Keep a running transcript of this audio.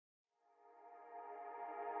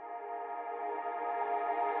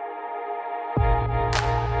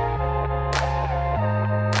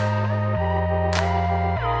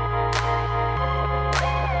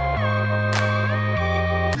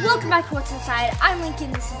back to What's Inside. I'm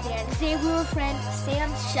Lincoln, this is Dan. Today we're with friend Sam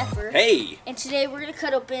Sheffer. Hey! And today we're going to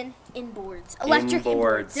cut open inboards. Electric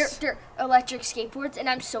inboards. They're electric skateboards, and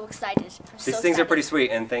I'm so excited. These things are pretty sweet,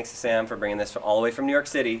 and thanks to Sam for bringing this all the way from New York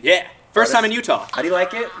City. Yeah, first time in Utah. How do you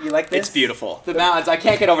like it? You like this? It's beautiful. The mountains, I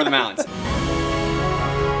can't get over the mountains.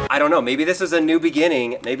 I don't know, maybe this is a new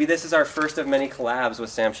beginning. Maybe this is our first of many collabs with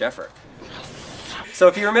Sam Sheffer. So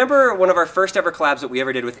if you remember one of our first ever collabs that we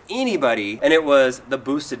ever did with anybody, and it was the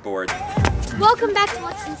boosted board. Welcome back to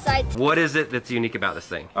What's Inside. What is it that's unique about this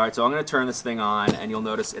thing? All right, so I'm gonna turn this thing on, and you'll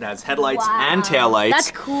notice it has headlights and taillights. That's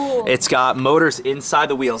cool. It's got motors inside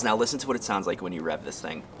the wheels. Now listen to what it sounds like when you rev this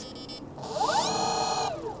thing.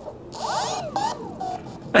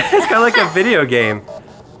 It's kind of like a video game.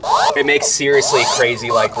 It makes seriously crazy,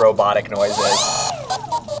 like, robotic noises.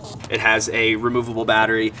 It has a removable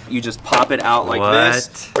battery. You just pop it out like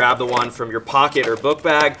this, grab the one from your pocket or book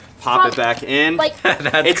bag, pop it back in. Like,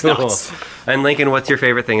 That's cool. Nuts. And Lincoln, what's your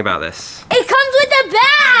favorite thing about this? It comes with a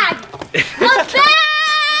bag! A bag!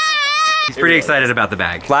 He's pretty excited about the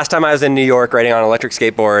bag. Last time I was in New York riding on an electric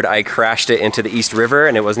skateboard, I crashed it into the East River,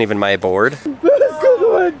 and it wasn't even my board.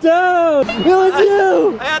 Down. It was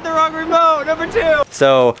you! I had the wrong remote, number 2.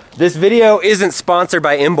 So this video isn't sponsored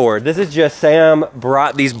by Inboard. This is just Sam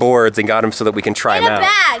brought these boards and got them so that we can try them out.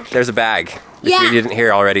 Bag. There's a bag. Yeah. If you didn't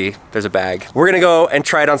hear already, there's a bag. We're gonna go and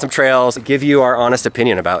try it on some trails, give you our honest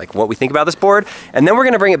opinion about like what we think about this board, and then we're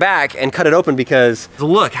gonna bring it back and cut it open because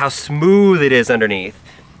look how smooth it is underneath.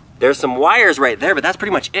 There's some wires right there, but that's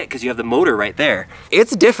pretty much it because you have the motor right there.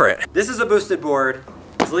 It's different. This is a boosted board.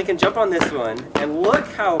 So Lincoln, jump on this one, and look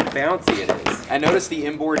how bouncy it is. And notice the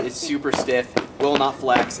inboard is super stiff, will not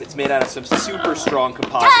flex. It's made out of some super strong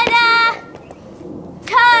composite Ta-da!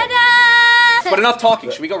 Ta-da! But enough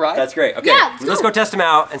talking, should we go ride? That's great, okay. Yeah, let's go test them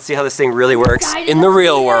out and see how this thing really works in the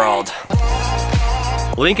real world.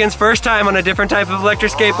 Lincoln's first time on a different type of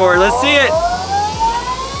electric skateboard. Let's see it.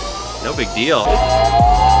 No big deal.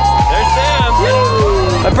 There's Sam.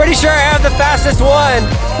 I'm pretty sure I have the fastest one.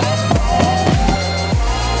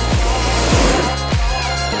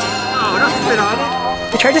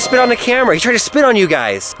 He tried to spit on the camera. He tried to spit on you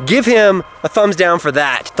guys. Give him a thumbs down for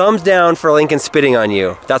that. Thumbs down for Lincoln spitting on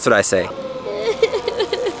you. That's what I say.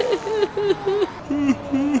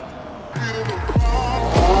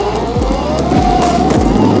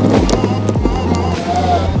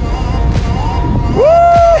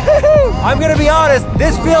 I'm gonna be honest,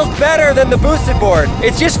 this feels better than the boosted board.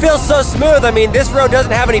 It just feels so smooth. I mean, this road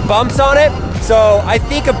doesn't have any bumps on it, so I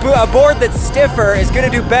think a board that's stiffer is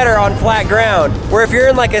gonna do better on flat ground. Where if you're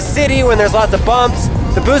in like a city when there's lots of bumps,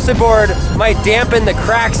 the boosted board might dampen the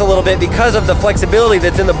cracks a little bit because of the flexibility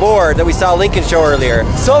that's in the board that we saw Lincoln show earlier.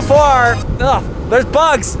 So far, there's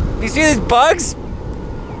bugs. You see these bugs?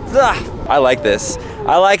 I like this.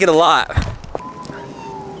 I like it a lot.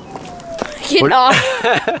 Get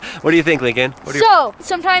off. What do you think, Lincoln? So,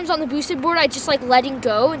 sometimes on the boosted board, I just like letting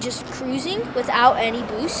go and just cruising without any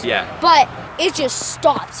boost. Yeah. But it just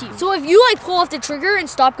stops you. So if you like pull off the trigger and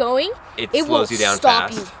stop going, it slows you down stop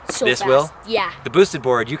fast. You so this fast. will? Yeah. The boosted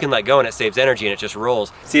board, you can let go and it saves energy and it just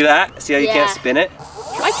rolls. See that? See how you can't spin it?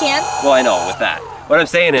 I can. Well, I know with that. What I'm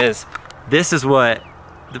saying is, this is what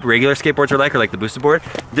the regular skateboards are like, or like the boosted board.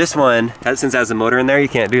 This one, since it has a motor in there, you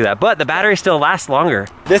can't do that. But the battery still lasts longer.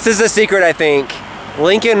 This is a secret, I think.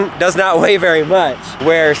 Lincoln does not weigh very much,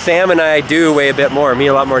 where Sam and I do weigh a bit more, me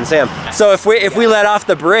a lot more than Sam. So if we let off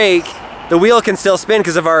the brake, the wheel can still spin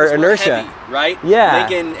because of our inertia. Heavy, right? Yeah.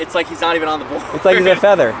 Lincoln, it's like he's not even on the board. It's like he's a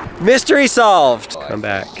feather. Mystery solved. Come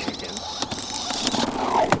back.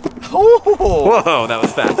 Whoa, that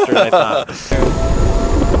was faster than I thought.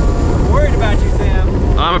 Worried about you, Sam.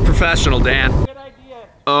 I'm a professional, Dan. Good idea.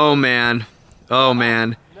 Oh man. Oh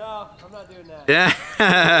man. No, I'm not doing that.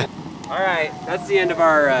 Yeah. All right, that's the end of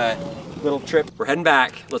our little trip. We're heading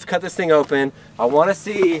back. Let's cut this thing open. I want to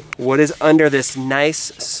see what is under this nice,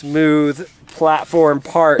 smooth platform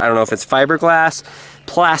part. I don't know if it's fiberglass,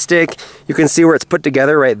 plastic. You can see where it's put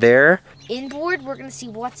together right there. Inboard, we're gonna see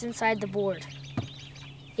what's inside the board.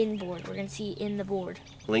 Inboard, we're gonna see in the board.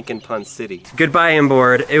 Lincoln Pun City. Goodbye,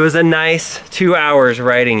 Inboard. It was a nice 2 hours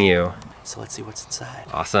riding you. So let's see what's inside.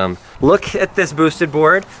 Awesome. Look at this boosted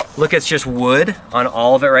board. Look, it's just wood on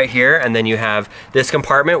all of it right here. And then you have this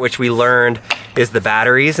compartment, which we learned is the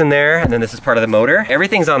batteries in there. And then this is part of the motor.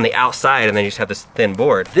 Everything's on the outside and then you just have this thin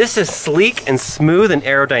board. This is sleek and smooth and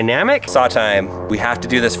aerodynamic. Saw time. We have to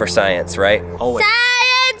do this for science, right? Always.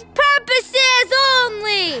 Science purposes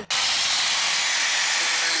only!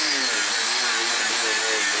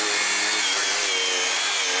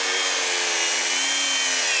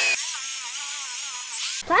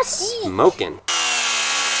 Smoking.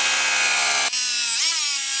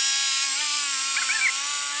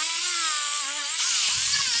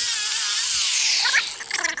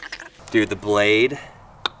 Dude, the blade,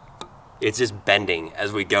 it's just bending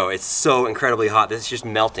as we go. It's so incredibly hot. This is just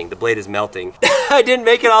melting. The blade is melting. I didn't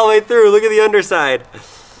make it all the way through. Look at the underside.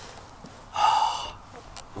 I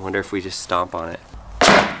wonder if we just stomp on it.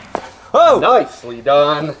 Oh! Nicely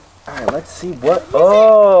done. All right, let's see what.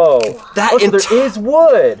 Oh, that so there is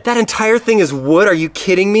wood. That entire thing is wood. Are you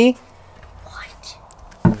kidding me? What?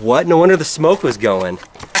 What? No wonder the smoke was going.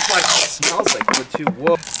 That's why it smells like wood too.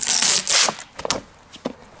 Whoa.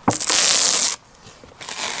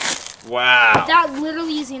 Wow. That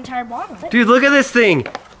literally is the entire bottom. Dude, look at this thing.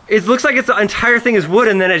 It looks like the entire thing is wood,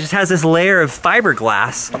 and then it just has this layer of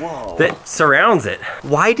fiberglass that surrounds it.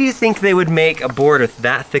 Why do you think they would make a board with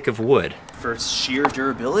that thick of wood? For sheer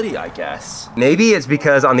durability, I guess. Maybe it's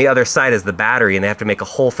because on the other side is the battery, and they have to make a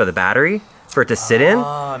hole for the battery for it to sit in.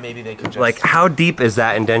 Ah, maybe they could just... Like, how deep is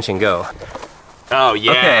that indention go? Oh,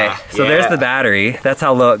 yeah. Okay, so there's the battery. That's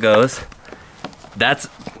how low it goes. That's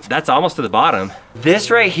almost to the bottom.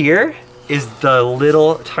 This right here is the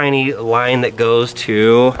little tiny line that goes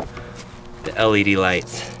to the LED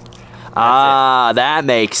lights. Ah, that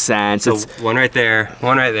makes sense. So one right there,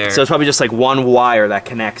 one right there. So it's probably just like one wire that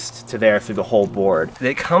connects to there through the whole board.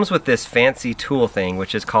 It comes with this fancy tool thing,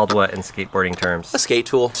 which is called what in skateboarding terms? A skate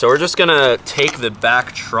tool. So we're just gonna take the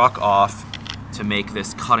back truck off to make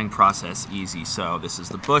this cutting process easy. So this is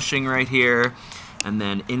the bushing right here. And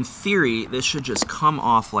then in theory, this should just come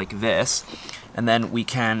off like this. And then we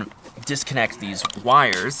can disconnect these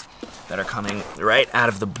wires that are coming right out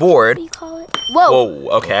of the board. What do you call it? Whoa. Whoa,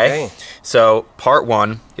 okay. So part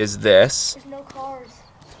one is this. There's no cars.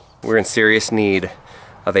 We're in serious need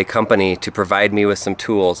of a company to provide me with some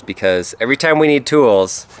tools, because every time we need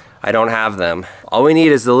tools, I don't have them. All we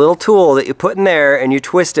need is the little tool that you put in there and you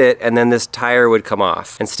twist it, and then this tire would come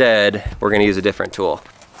off. Instead, we're gonna use a different tool.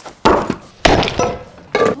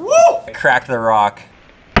 Woo! I cracked the rock.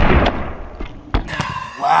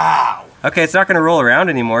 Wow. Okay, it's not gonna roll around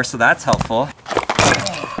anymore, so that's helpful.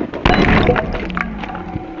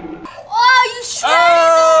 Oh, you shredded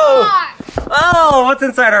Oh! the rock! Oh, what's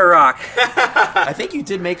inside our rock? I think you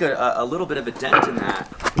did make a little bit of a dent in that.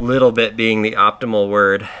 Little bit being the optimal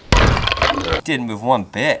word. It didn't move one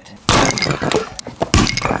bit.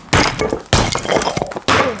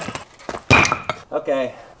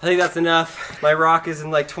 Okay, I think that's enough. My rock is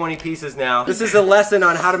in like 20 pieces now. This is a lesson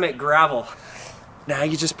on how to make gravel. Now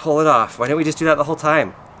you just pull it off. Why didn't we just do that the whole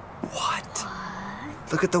time? What?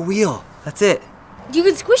 Look at the wheel. That's it. You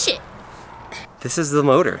can squish it. This is the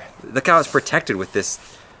motor. Look how it's protected with this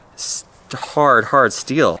hard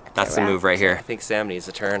steel. That's the move right here. I think Sam needs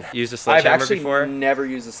a turn. Used a sledgehammer before? Never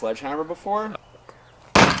used a sledgehammer before. Did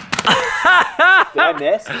I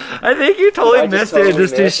miss? I think you totally missed it and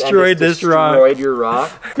just destroyed this rock. Destroyed your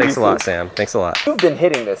rock. Thanks a lot, Sam. Thanks a lot. You've been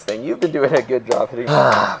hitting this thing. You've been doing a good job hitting it.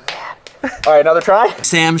 Oh, man. All right, another try.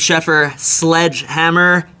 Sam Sheffer,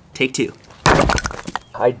 sledgehammer, take two.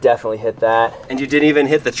 I definitely hit that. And you didn't even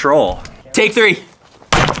hit the troll. Take three.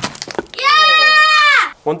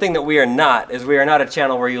 Yeah! One thing that we are not is we are not a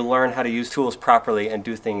channel where you learn how to use tools properly and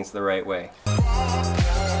do things the right way.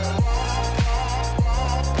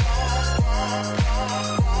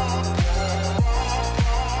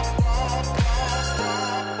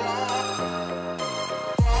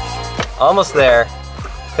 Almost there.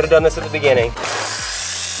 Could have done this at the beginning.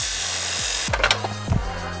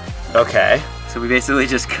 Okay. So we basically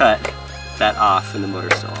just cut that off and the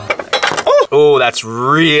motor's still on. Oh, that's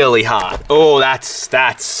really hot. Oh, that's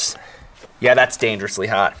dangerously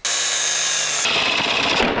hot.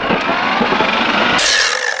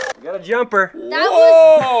 We got a jumper.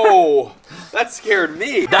 Whoa! That scared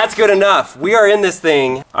me. That's good enough. We are in this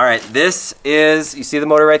thing. All right, this is, you see the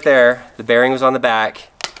motor right there. The bearing was on the back.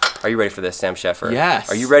 Are you ready for this, Sam Sheffer? Yes.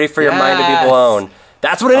 Are you ready for your mind to be blown?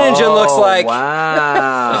 That's what an engine looks like.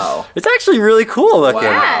 Wow. It's actually really cool looking.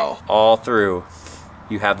 Wow. All through,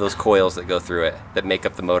 you have those coils that go through it that make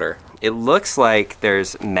up the motor. It looks like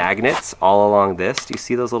there's magnets all along this. Do you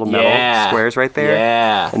see those little metal squares right there?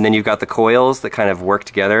 Yeah. And then you've got the coils that kind of work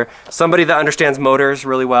together. Somebody that understands motors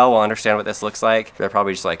really well will understand what this looks like. They're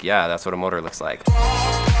probably just like, yeah, that's what a motor looks like.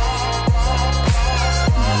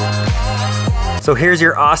 So here's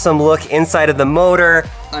your awesome look inside of the motor.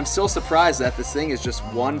 I'm still surprised that this thing is just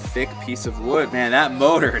one thick piece of wood. Man, that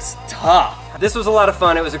motor is tough. This was a lot of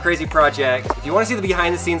fun. It was a crazy project. If you want to see the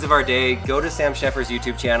behind the scenes of our day, go to Sam Sheffer's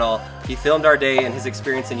YouTube channel. He filmed our day and his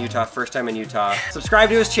experience in Utah, first time in Utah. Subscribe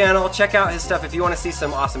to his channel, check out his stuff if you want to see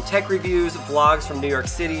some awesome tech reviews, vlogs from New York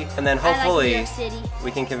City, and then hopefully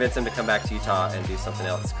we can convince him to come back to Utah and do something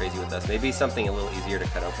else crazy with us. Maybe something a little easier to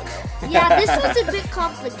cut open though. Yeah, this was a bit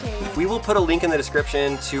complicated. We will put a link in the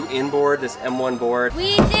description to Inboard, this M1 board.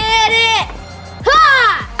 We did it!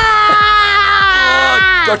 Ha!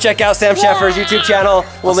 Go check out Sam Sheffer's YouTube channel.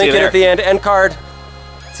 We'll link it at the end card.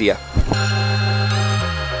 See ya.